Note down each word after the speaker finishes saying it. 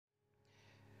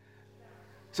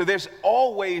So there's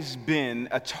always been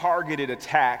a targeted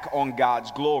attack on God's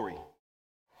glory.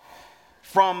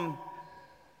 From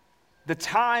the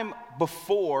time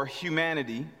before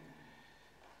humanity,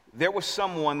 there was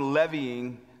someone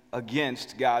levying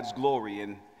against God's glory,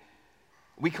 and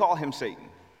we call him Satan.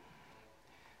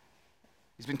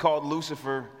 He's been called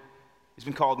Lucifer. He's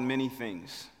been called many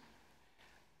things.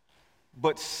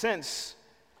 But since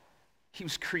he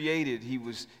was created, he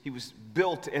was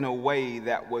built in a way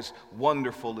that was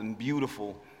wonderful and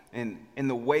beautiful. And in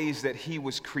the ways that he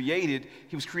was created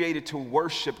to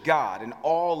worship God in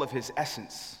all of his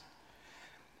essence.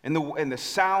 And the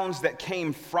sounds that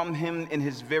came from him in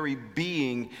his very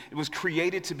being, it was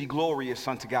created to be glorious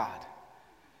unto God.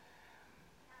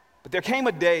 But there came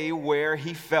a day where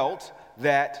he felt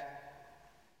that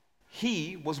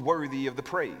he was worthy of the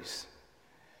praise.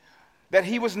 That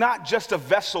he was not just a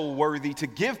vessel worthy to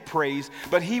give praise,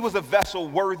 but he was a vessel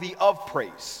worthy of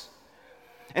praise.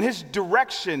 And his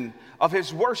direction of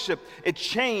his worship, it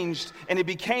changed and it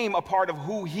became a part of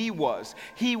who he was.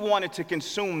 He wanted to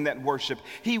consume that worship.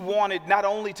 He wanted not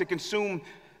only to consume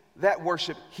that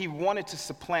worship, he wanted to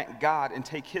supplant God and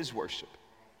take his worship.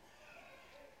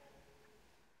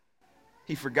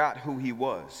 He forgot who he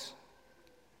was.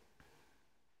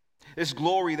 This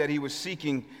glory that he was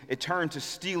seeking, it turned to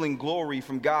stealing glory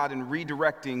from God and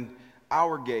redirecting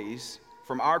our gaze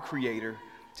from our Creator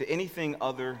to anything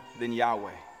other than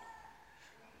Yahweh.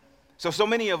 So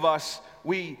many of us,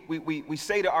 we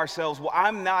say to ourselves, well,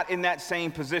 I'm not in that same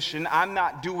position. I'm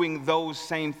not doing those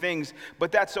same things.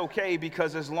 But that's okay,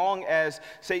 because as long as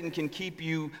Satan can keep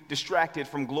you distracted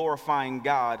from glorifying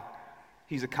God,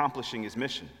 he's accomplishing his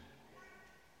mission.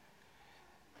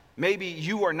 Maybe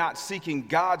you are not seeking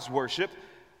God's worship,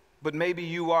 but maybe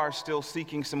you are still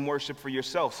seeking some worship for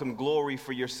yourself, some glory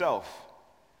for yourself.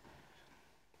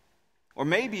 Or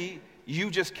maybe you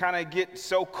just kind of get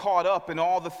so caught up in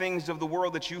all the things of the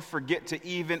world that you forget to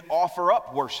even offer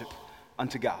up worship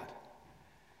unto God.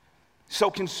 So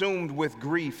consumed with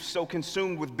grief, so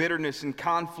consumed with bitterness and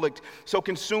conflict, so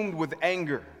consumed with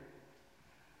anger,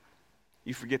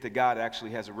 you forget that God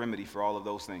actually has a remedy for all of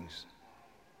those things.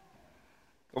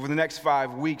 Over the next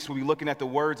 5 weeks, we'll be looking at the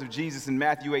words of Jesus in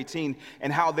Matthew 18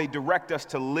 and how they direct us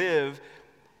to live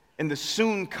in the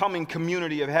soon coming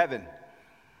community of heaven.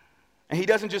 And he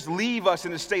doesn't just leave us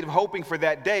in a state of hoping for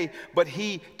that day, but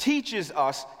he teaches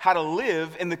us how to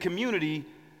live in the community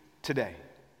today.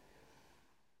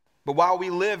 But while we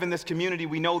live in this community,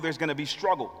 we know there's going to be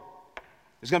struggle.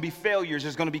 There's going to be failures.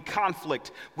 There's going to be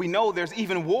conflict. We know there's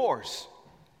even wars.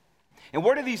 And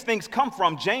where do these things come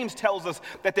from? James tells us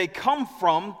that they come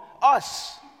from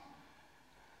us.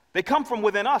 They come from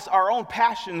within us, our own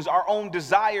passions, our own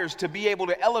desires to be able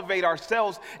to elevate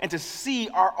ourselves and to see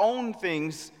our own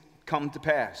things come to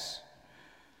pass.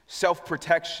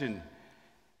 Self-protection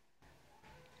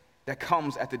that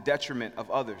comes at the detriment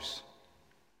of others.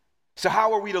 So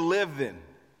how are we to live then?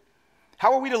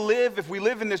 How are we to live if we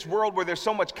live in this world where there's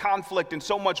so much conflict and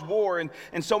so much war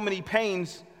and so many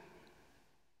pains?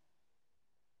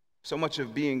 So much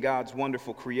of being God's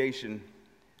wonderful creation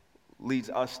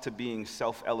leads us to being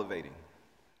self-elevating,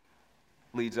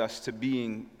 leads us to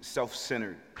being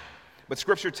self-centered. But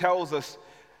Scripture tells us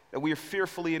that we are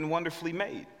fearfully and wonderfully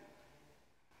made.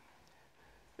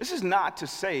 This is not to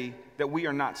say that we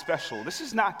are not special. This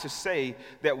is not to say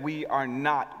that we are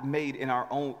not made in our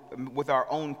own, with our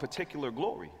own particular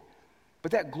glory.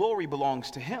 But that glory belongs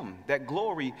to Him. That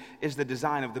glory is the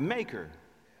design of the Maker,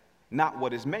 not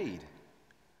what is made.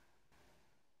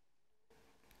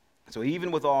 So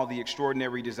even with all the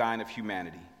extraordinary design of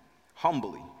humanity,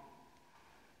 humbly,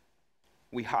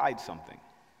 we hide something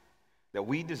that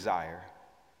we desire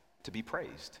to be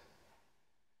praised.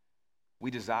 We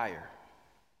desire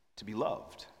to be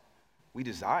loved. We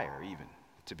desire even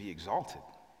to be exalted.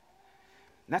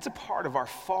 And that's a part of our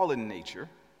fallen nature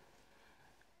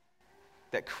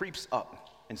that creeps up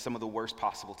in some of the worst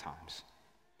possible times.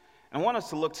 I want us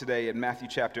to look today at Matthew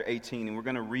chapter 18, and we're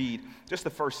going to read just the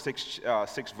first six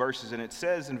verses. And it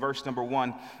says in verse number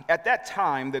 1, "At that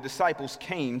time the disciples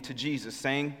came to Jesus,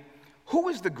 saying, 'Who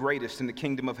is the greatest in the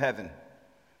kingdom of heaven?'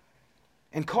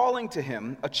 And calling to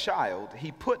him a child,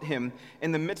 he put him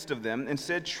in the midst of them and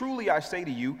said, 'Truly I say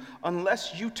to you,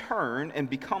 unless you turn and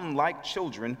become like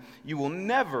children, you will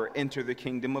never enter the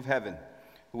kingdom of heaven.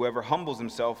 Whoever humbles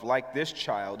himself like this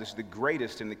child is the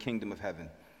greatest in the kingdom of heaven.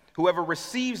 Whoever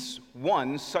receives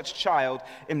one such child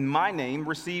in my name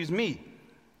receives me.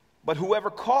 But whoever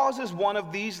causes one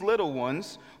of these little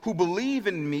ones who believe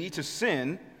in me to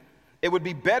sin, it would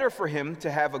be better for him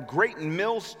to have a great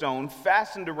millstone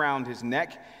fastened around his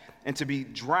neck and to be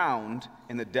drowned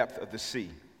in the depth of the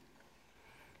sea.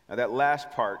 Now, that last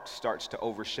part starts to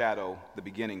overshadow the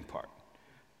beginning part.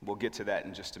 We'll get to that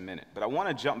in just a minute. But I want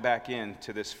to jump back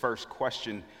into this first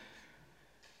question.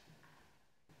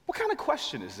 What kind of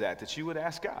question is that you would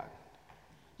ask God?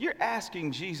 You're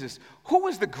asking Jesus, who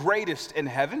is the greatest in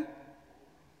heaven?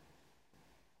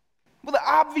 Well, the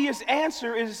obvious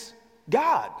answer is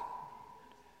God.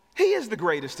 He is the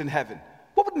greatest in heaven.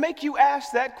 What would make you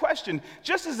ask that question?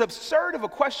 Just as absurd of a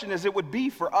question as it would be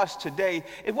for us today,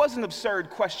 it was an absurd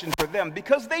question for them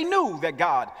because they knew that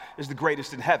God is the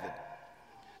greatest in heaven.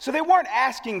 So they weren't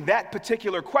asking that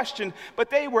particular question, but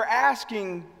they were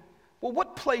asking, well,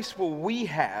 what place will we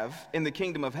have in the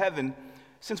kingdom of heaven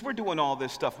since we're doing all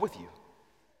this stuff with you?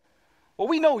 Well,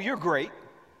 we know you're great.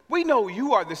 We know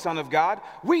you are the Son of God.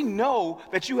 We know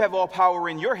that you have all power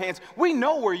in your hands. We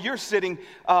know where you're sitting,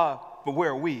 but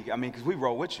where are we? I mean, because we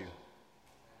roll with you,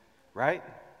 right?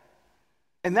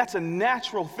 And that's a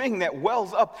natural thing that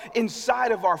wells up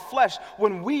inside of our flesh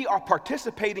when we are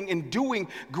participating in doing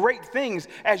great things.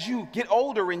 As you get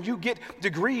older and you get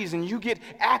degrees and you get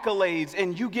accolades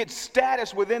and you get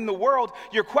status within the world,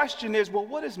 your question is, well,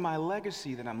 what is my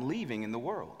legacy that I'm leaving in the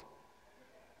world?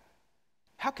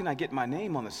 How can I get my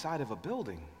name on the side of a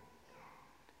building?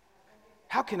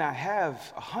 How can I have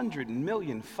 100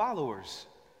 million followers?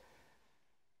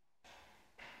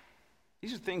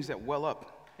 These are things that well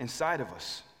up inside of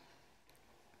us.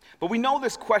 But we know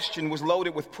this question was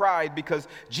loaded with pride because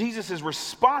Jesus'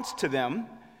 response to them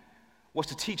was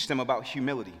to teach them about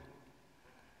humility.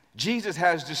 Jesus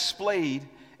has displayed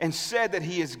and said that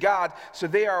he is God, so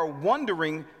they are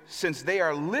wondering, since they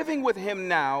are living with him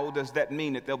now, does that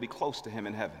mean that they'll be close to him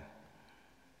in heaven?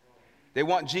 They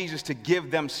want Jesus to give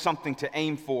them something to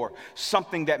aim for,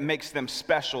 something that makes them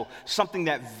special, something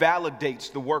that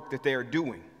validates the work that they are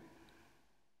doing.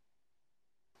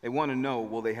 They want to know,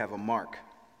 will they have a mark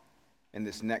in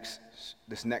this next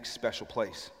special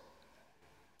place?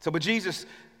 But Jesus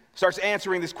starts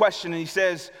answering this question, and he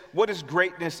says, what does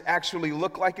greatness actually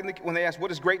look like when they ask, what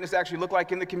does greatness actually look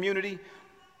like in the community?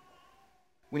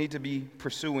 We need to be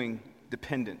pursuing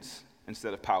dependence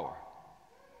instead of power.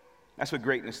 That's what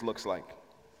greatness looks like.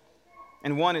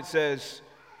 And one, it says,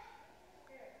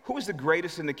 who is the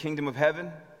greatest in the kingdom of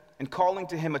heaven? And calling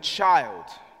to him a child,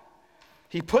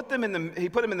 he put him in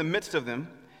the midst of them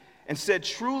and said,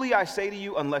 truly I say to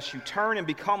you, unless you turn and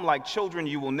become like children,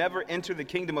 you will never enter the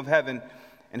kingdom of heaven.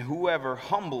 And whoever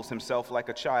humbles himself like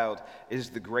a child is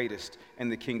the greatest in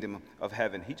the kingdom of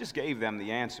heaven. He just gave them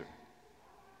the answer.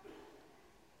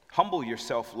 Humble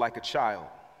yourself like a child.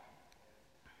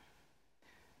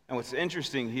 And what's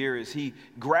interesting here is he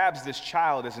grabs this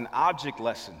child as an object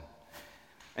lesson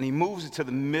and he moves it to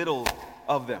the middle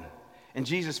of them. And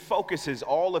Jesus focuses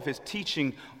all of his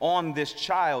teaching on this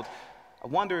child. I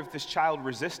wonder if this child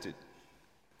resisted.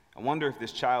 I wonder if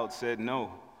this child said,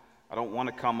 no, I don't want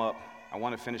to come up. I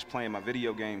want to finish playing my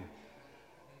video game.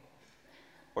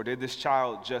 Or did this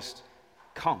child just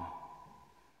come?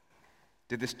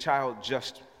 Did this child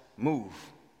just move?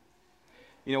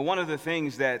 You know, one of the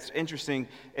things that's interesting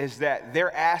is that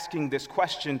they're asking this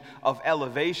question of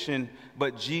elevation,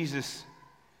 but Jesus,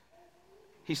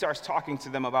 he starts talking to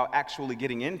them about actually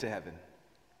getting into heaven.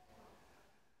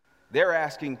 They're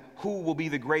asking who will be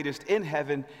the greatest in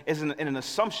heaven is in an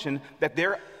assumption that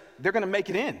they're going to make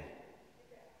it in.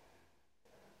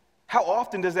 How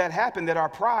often does that happen, that our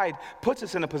pride puts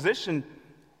us in a position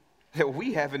that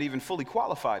we haven't even fully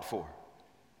qualified for?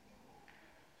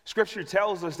 Scripture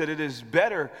tells us that it is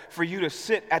better for you to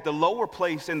sit at the lower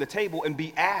place in the table and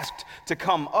be asked to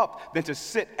come up than to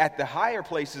sit at the higher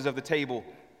places of the table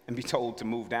and be told to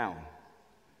move down.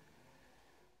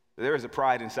 There is a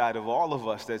pride inside of all of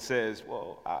us that says,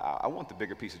 well, I want the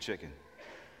bigger piece of chicken.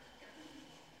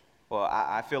 Well,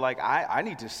 I feel like I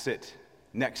need to sit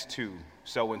next to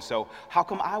so-and-so. How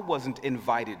come I wasn't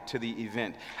invited to the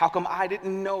event? How come I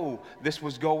didn't know this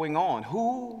was going on?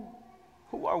 Who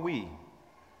are we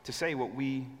to say what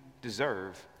we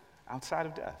deserve outside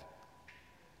of death?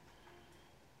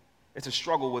 It's a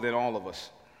struggle within all of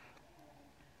us.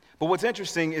 But what's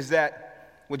interesting is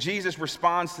that when Jesus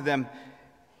responds to them,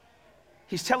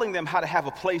 he's telling them how to have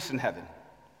a place in heaven.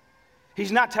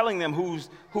 He's not telling them who's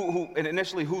going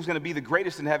to be the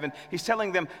greatest in heaven. He's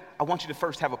telling them, I want you to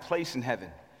first have a place in heaven.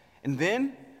 And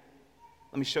then,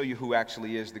 let me show you who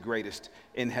actually is the greatest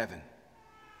in heaven.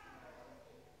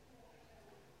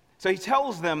 So he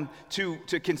tells them to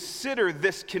consider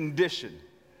this condition.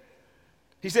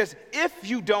 He says, if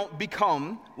you don't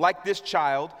become like this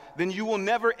child, then you will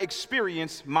never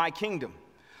experience my kingdom.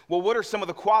 Well, what are some of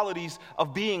the qualities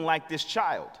of being like this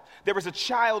child? There was a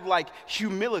childlike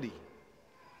humility.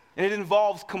 And it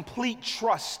involves complete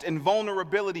trust and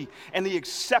vulnerability and the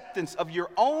acceptance of your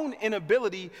own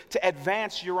inability to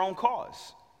advance your own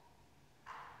cause.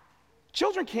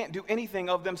 Children can't do anything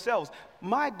of themselves.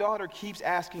 My daughter keeps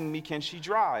asking me, can she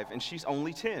drive? And she's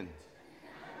only 10.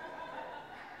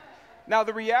 Now,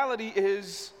 the reality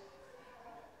is,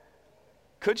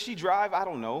 could she drive? I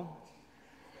don't know.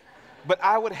 But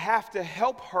I would have to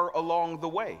help her along the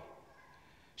way.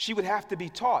 She would have to be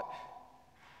taught.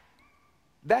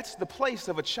 That's the place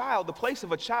of a child. The place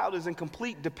of a child is in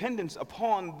complete dependence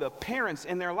upon the parents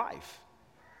in their life.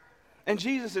 And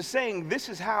Jesus is saying this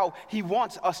is how he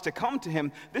wants us to come to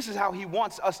him. This is how he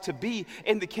wants us to be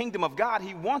in the kingdom of God.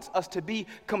 He wants us to be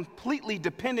completely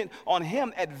dependent on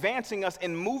him, advancing us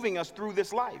and moving us through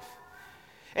this life.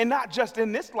 And not just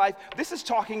in this life, this is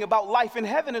talking about life in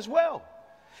heaven as well.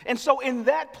 And so in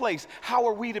that place, how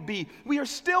are we to be? We are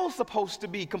still supposed to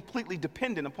be completely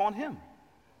dependent upon him.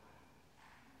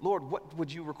 Lord, what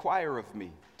would you require of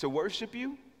me? To worship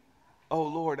you? Oh,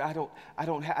 Lord, I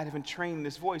haven't trained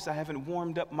this voice. I haven't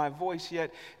warmed up my voice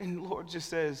yet. And Lord just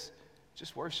says,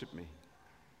 just worship me.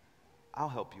 I'll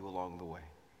help you along the way.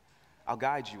 I'll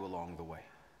guide you along the way.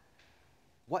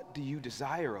 What do you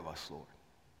desire of us, Lord?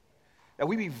 That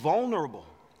we be vulnerable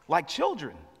like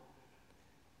children.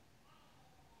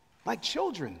 Like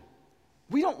children.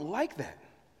 We don't like that.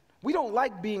 We don't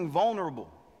like being vulnerable.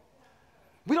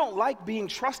 We don't like being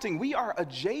trusting. We are a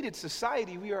jaded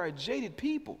society. We are a jaded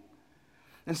people.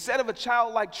 Instead of a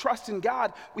childlike trust in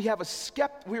God, we've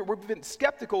been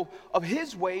skeptical of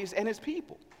his ways and his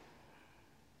people.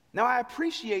 Now, I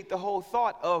appreciate the whole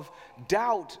thought of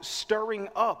doubt stirring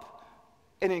up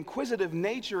an inquisitive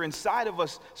nature inside of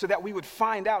us so that we would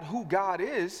find out who God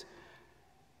is.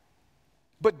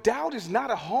 But doubt is not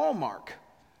a hallmark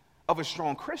of a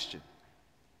strong Christian.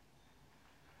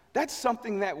 That's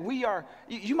something that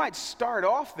you might start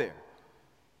off there.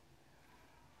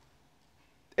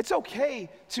 It's okay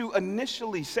to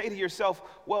initially say to yourself,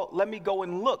 well, let me go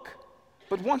and look.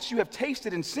 But once you have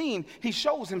tasted and seen, he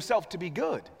shows himself to be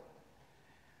good.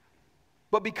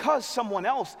 But because someone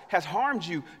else has harmed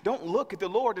you, don't look at the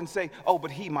Lord and say, oh, but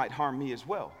he might harm me as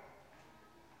well.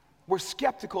 We're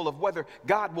skeptical of whether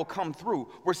God will come through.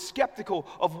 We're skeptical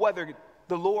of whether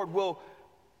the Lord will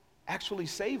actually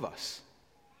save us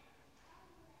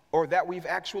or that we've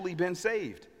actually been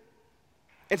saved.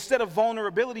 Instead of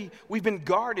vulnerability, we've been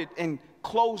guarded and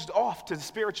closed off to the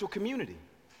spiritual community.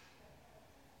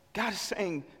 God is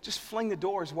saying, just fling the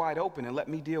doors wide open and let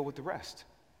me deal with the rest.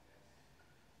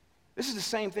 This is the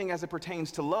same thing as it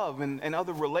pertains to love and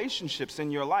other relationships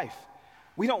in your life.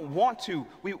 We don't want to.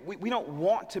 We don't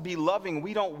want to be loving.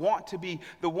 We don't want to be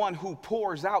the one who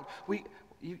pours out.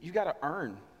 You got to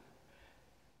earn.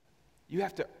 You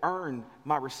have to earn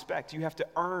my respect. You have to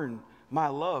earn my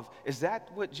love. Is that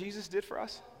what Jesus did for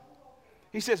us?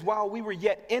 He says, while we were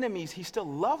yet enemies, he still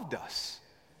loved us.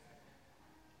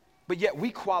 But yet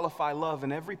we qualify love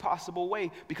in every possible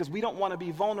way because we don't want to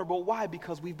be vulnerable. Why?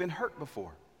 Because we've been hurt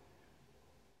before.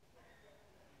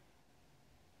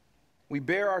 We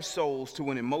bare our souls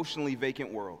to an emotionally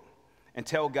vacant world and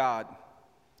tell God,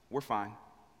 we're fine.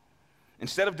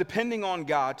 Instead of depending on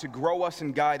God to grow us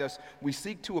and guide us, we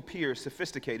seek to appear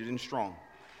sophisticated and strong.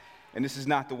 And this is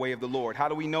not the way of the Lord. How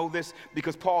do we know this?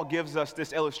 Because Paul gives us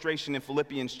this illustration in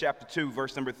Philippians chapter 2,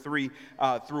 verse number 3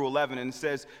 through 11. And it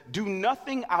says, do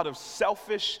nothing out of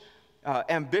selfish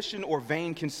ambition or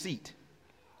vain conceit.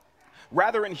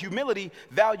 Rather, in humility,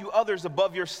 value others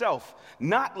above yourself,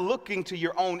 not looking to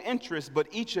your own interests, but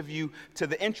each of you to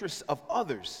the interests of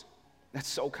others. That's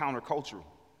so countercultural.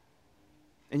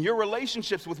 And your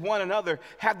relationships with one another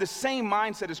have the same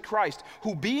mindset as Christ,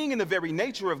 who being in the very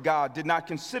nature of God did not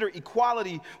consider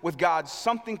equality with God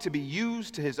something to be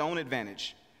used to his own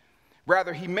advantage.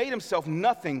 Rather, he made himself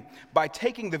nothing by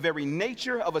taking the very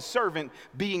nature of a servant,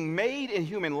 being made in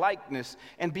human likeness,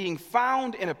 and being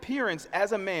found in appearance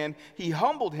as a man, he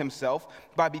humbled himself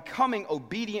by becoming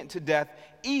obedient to death,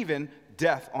 even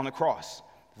death on a cross.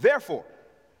 Therefore,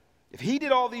 if he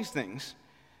did all these things,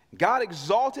 God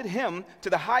exalted him to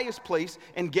the highest place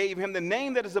and gave him the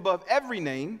name that is above every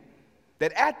name,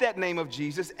 that at that name of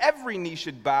Jesus, every knee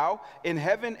should bow in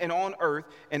heaven and on earth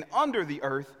and under the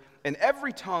earth, and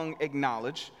every tongue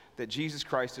acknowledge that Jesus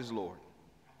Christ is Lord,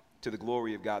 to the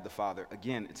glory of God the Father.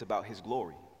 Again, it's about his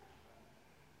glory.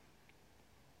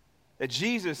 That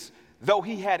Jesus, though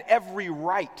he had every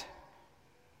right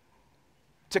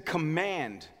to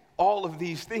command all of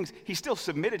these things, he still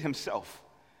submitted himself.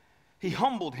 He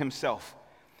humbled himself.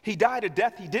 He died a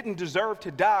death he didn't deserve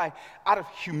to die out of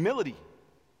humility.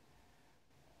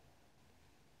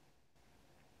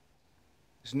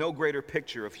 There's no greater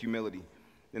picture of humility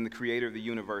than the creator of the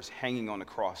universe hanging on the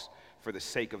cross for the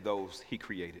sake of those he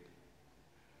created.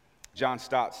 John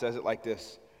Stott says it like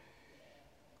this: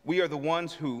 we are the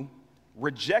ones who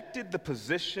rejected the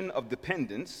position of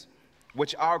dependence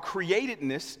which our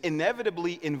createdness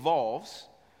inevitably involves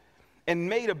and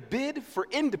made a bid for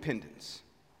independence.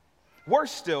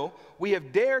 Worse still, we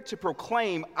have dared to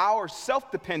proclaim our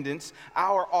self-dependence,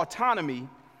 our autonomy,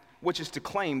 which is to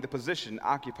claim the position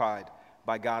occupied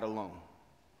by God alone.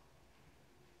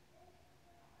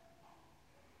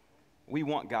 We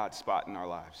want God's spot in our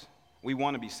lives. We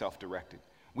want to be self-directed.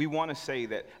 We want to say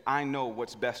that I know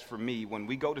what's best for me. When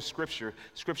we go to Scripture,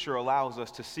 Scripture allows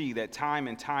us to see that time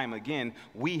and time again,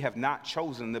 we have not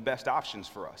chosen the best options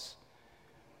for us.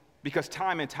 Because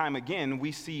time and time again,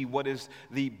 we see what is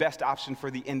the best option for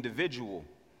the individual.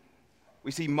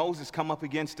 We see Moses come up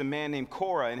against a man named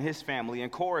Korah and his family,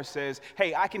 and Korah says,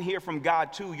 hey, I can hear from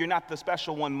God too. You're not the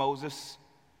special one, Moses.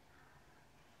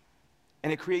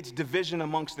 And it creates division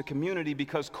amongst the community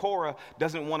because Korah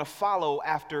doesn't want to follow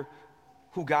after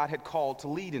who God had called to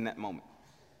lead in that moment,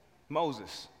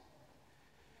 Moses.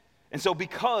 And so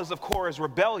because of Korah's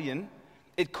rebellion,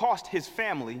 it cost his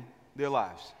family their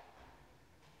lives.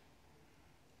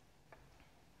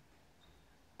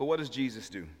 But what does Jesus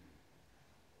do?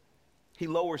 He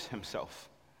lowers himself,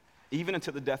 even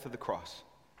unto the death of the cross.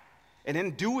 And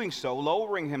in doing so,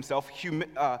 lowering himself,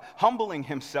 humbling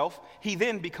himself, he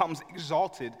then becomes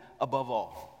exalted above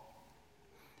all.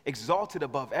 Exalted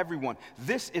above everyone.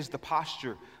 This is the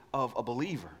posture of a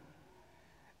believer,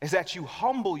 is that you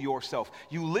humble yourself.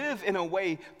 You live in a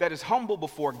way that is humble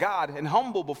before God and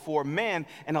humble before man,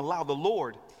 and allow the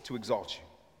Lord to exalt you.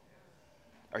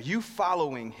 Are you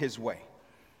following his way?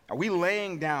 Are we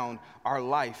laying down our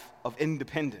life of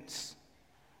independence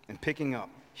and picking up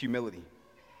humility?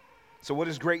 So what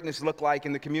does greatness look like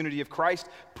in the community of Christ?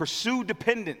 Pursue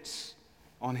dependence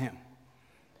on him.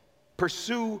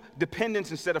 Pursue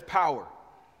dependence instead of power.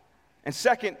 And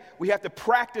second, we have to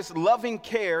practice loving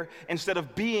care instead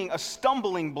of being a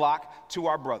stumbling block to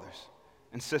our brothers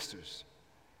and sisters.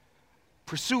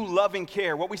 Pursue loving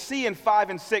care. What we see in 5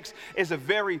 and 6 is a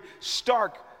very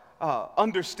stark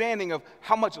understanding of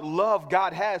how much love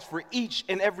God has for each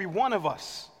and every one of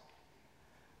us.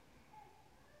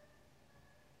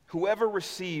 Whoever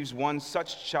receives one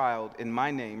such child in my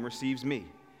name receives me.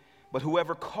 But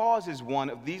whoever causes one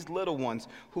of these little ones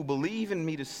who believe in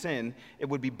me to sin, it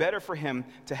would be better for him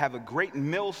to have a great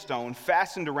millstone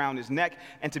fastened around his neck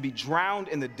and to be drowned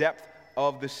in the depth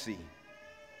of the sea.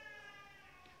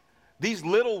 These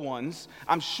little ones,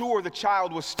 I'm sure the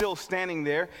child was still standing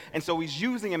there, and so he's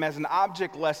using him as an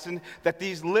object lesson that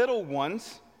these little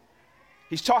ones,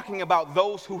 he's talking about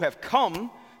those who have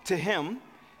come to him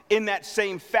in that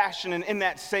same fashion and in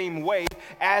that same way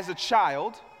as a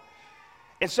child.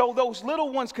 And so those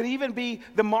little ones could even be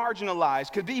the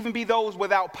marginalized, could even be those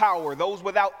without power, those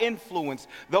without influence,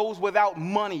 those without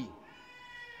money.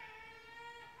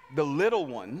 The little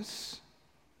ones,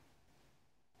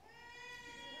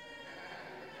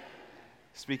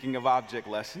 speaking of object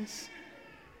lessons,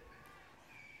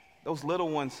 those little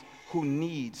ones who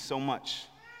need so much,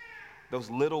 those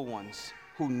little ones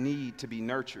who need to be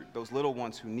nurtured, those little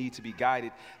ones who need to be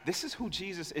guided. This is who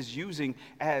Jesus is using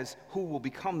as who will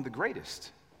become the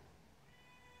greatest.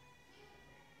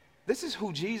 This is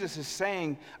who Jesus is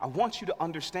saying, I want you to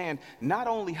understand not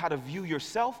only how to view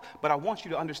yourself, but I want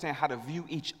you to understand how to view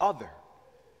each other.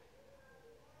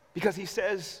 Because he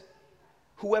says,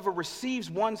 whoever receives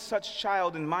one such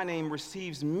child in my name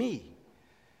receives me.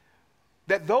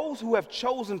 That those who have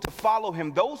chosen to follow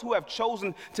him, those who have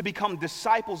chosen to become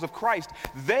disciples of Christ,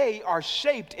 they are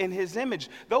shaped in his image.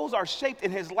 Those are shaped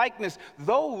in his likeness.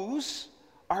 Those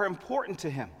are important to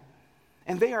him.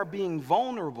 And they are being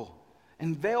vulnerable.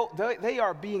 And they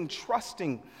are being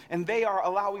trusting. And they are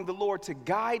allowing the Lord to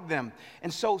guide them.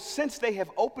 And so since they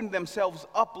have opened themselves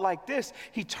up like this,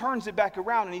 he turns it back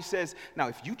around and he says, now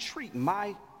if you treat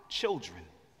my children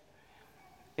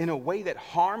in a way that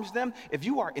harms them, if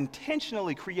you are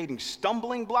intentionally creating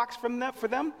stumbling blocks for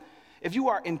them, if you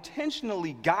are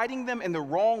intentionally guiding them in the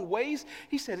wrong ways,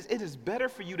 he says it is better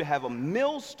for you to have a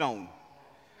millstone.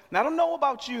 Now, I don't know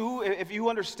about you, if you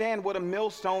understand what a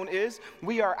millstone is.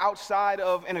 We are outside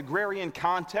of an agrarian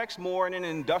context, more in an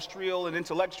industrial and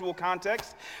intellectual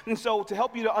context. And so to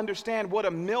help you to understand what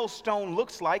a millstone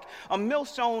looks like, a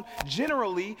millstone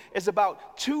generally is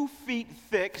about 2 feet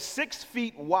thick, 6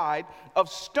 feet wide of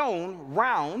stone,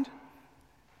 round,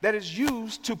 that is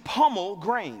used to pummel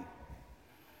grain.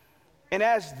 And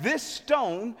as this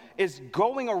stone is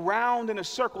going around in a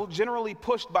circle, generally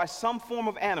pushed by some form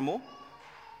of animal,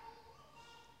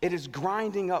 it is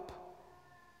grinding up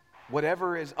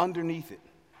whatever is underneath it.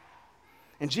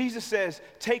 And Jesus says,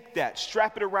 take that,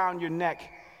 strap it around your neck,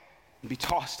 and be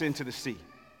tossed into the sea.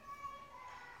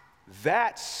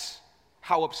 That's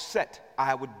how upset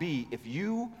I would be if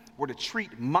you were to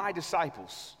treat my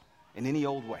disciples in any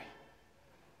old way.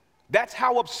 That's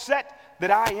how upset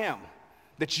that I am,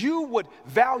 that you would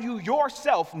value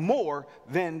yourself more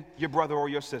than your brother or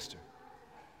your sister.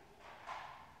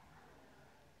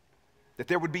 That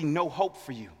there would be no hope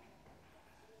for you.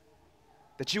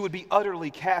 That you would be utterly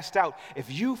cast out.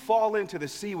 If you fall into the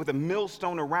sea with a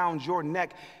millstone around your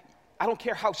neck, I don't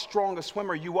care how strong a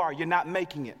swimmer you are, you're not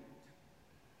making it.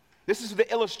 This is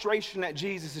the illustration that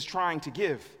Jesus is trying to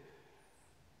give.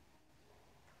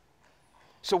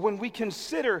 So when we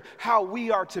consider how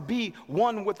we are to be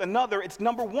one with another, it's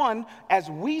number one, as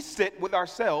we sit with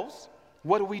ourselves,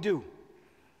 what do?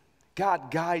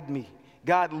 God, guide me.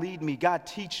 God, lead me. God,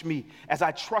 teach me as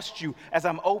I trust you, as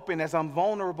I'm open, as I'm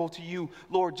vulnerable to you.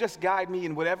 Lord, just guide me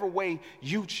in whatever way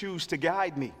you choose to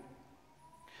guide me.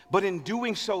 But in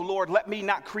doing so, Lord, let me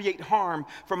not create harm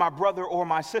for my brother or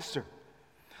my sister.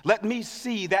 Let me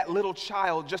see that little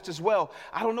child just as well.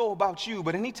 I don't know about you,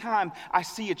 but anytime I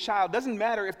see a child, doesn't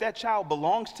matter if that child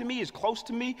belongs to me, is close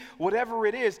to me, whatever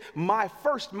it is, my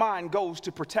first mind goes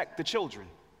to protect the children.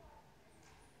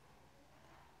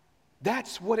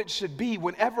 That's what it should be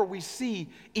whenever we see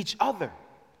each other.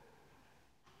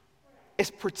 It's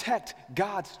protect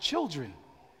God's children.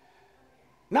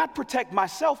 Not protect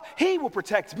myself. He will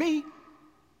protect me.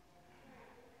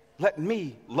 Let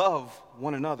me love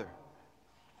one another.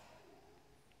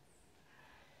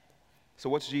 So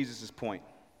what's Jesus' point?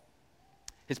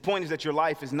 His point is that your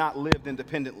life is not lived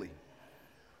independently.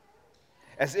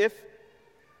 As if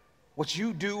what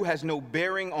you do has no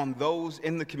bearing on those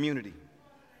in the community.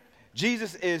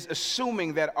 Jesus is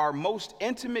assuming that our most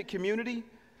intimate community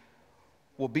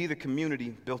will be the community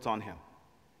built on him.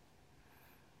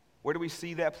 Where do we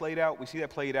see that played out? We see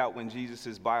that played out when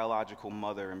Jesus' biological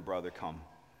mother and brother come.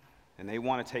 And they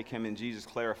want to take him, and Jesus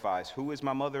clarifies, who is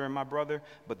my mother and my brother?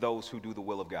 But those who do the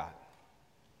will of God.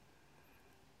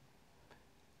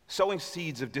 Sowing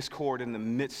seeds of discord in the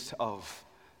midst of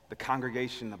the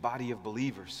congregation, the body of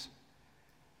believers.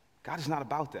 God is not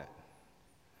about that.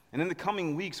 And in the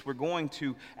coming weeks, we're going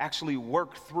to actually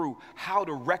work through how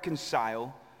to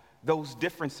reconcile those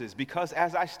differences. Because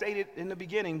as I stated in the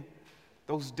beginning,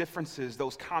 those differences,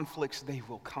 those conflicts, they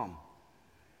will come.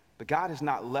 But God has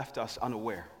not left us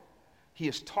unaware. He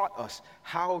has taught us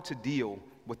how to deal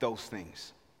with those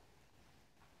things.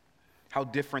 How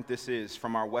different this is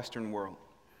from our Western world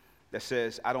that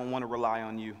says, I don't want to rely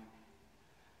on you.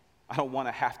 I don't want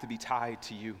to have to be tied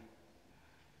to you.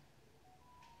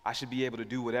 I should be able to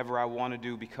do whatever I want to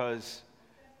do because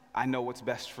I know what's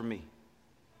best for me.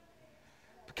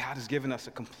 But God has given us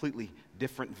a completely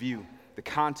different view. The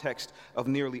context of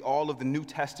nearly all of the New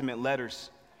Testament letters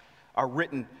are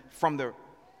written from the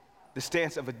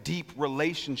stance of a deep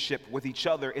relationship with each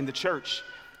other in the church.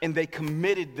 And they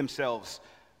committed themselves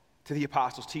to the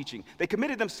apostles' teaching. They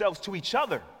committed themselves to each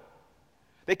other.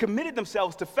 They committed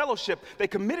themselves to fellowship. They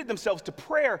committed themselves to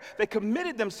prayer. They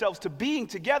committed themselves to being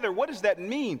together. What does that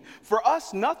mean? For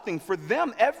us, nothing. For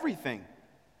them, everything.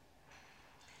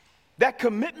 That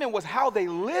commitment was how they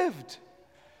lived.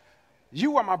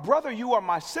 You are my brother, you are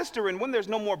my sister, and when there's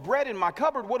no more bread in my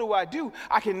cupboard, what do?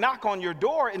 I can knock on your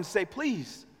door and say,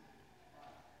 please.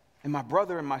 And my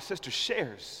brother and my sister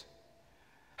shares.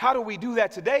 How do we do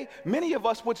that today? Many of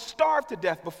us would starve to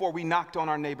death before we knocked on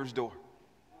our neighbor's door.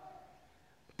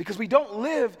 Because we don't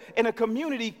live in a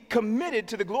community committed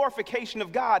to the glorification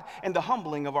of God and the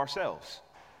humbling of ourselves.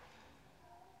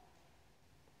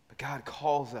 But God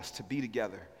calls us to be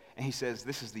together. And he says,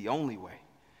 this is the only way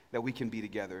that we can be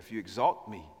together, if you exalt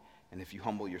me and if you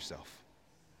humble yourself.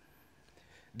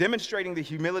 Demonstrating the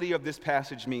humility of this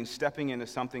passage means stepping into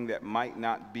something that might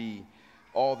not be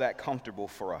all that comfortable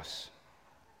for us.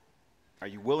 Are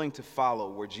you willing to follow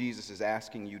where Jesus is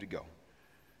asking you to go?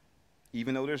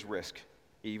 Even though there's risk,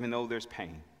 even though there's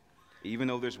pain, even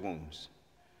though there's wounds,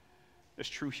 there's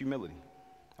true humility.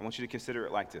 I want you to consider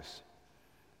it like this.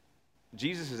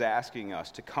 Jesus is asking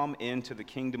us to come into the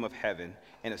kingdom of heaven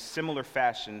in a similar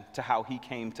fashion to how he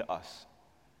came to us.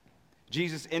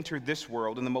 Jesus entered this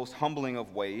world in the most humbling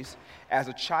of ways as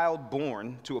a child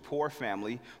born to a poor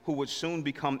family who would soon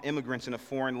become immigrants in a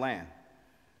foreign land.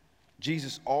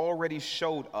 Jesus already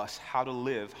showed us how to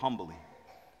live humbly,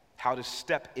 how to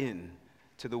step in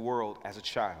to the world as a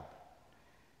child.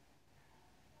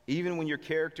 Even when your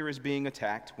character is being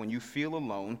attacked, when you feel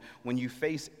alone, when you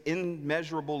face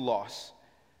immeasurable loss,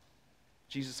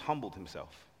 Jesus humbled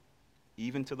himself,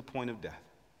 even to the point of death.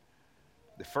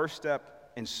 The first step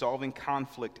in solving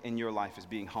conflict in your life is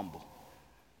being humble,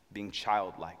 being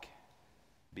childlike,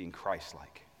 being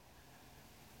Christ-like.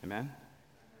 Amen?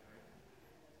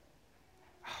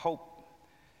 I hope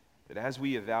that as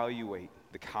we evaluate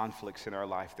the conflicts in our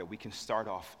life, that we can start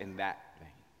off in that vein.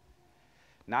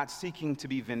 Not seeking to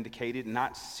be vindicated,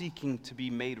 not seeking to be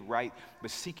made right,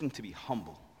 but seeking to be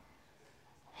humble.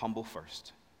 Humble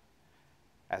first,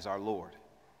 as our Lord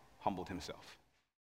humbled himself.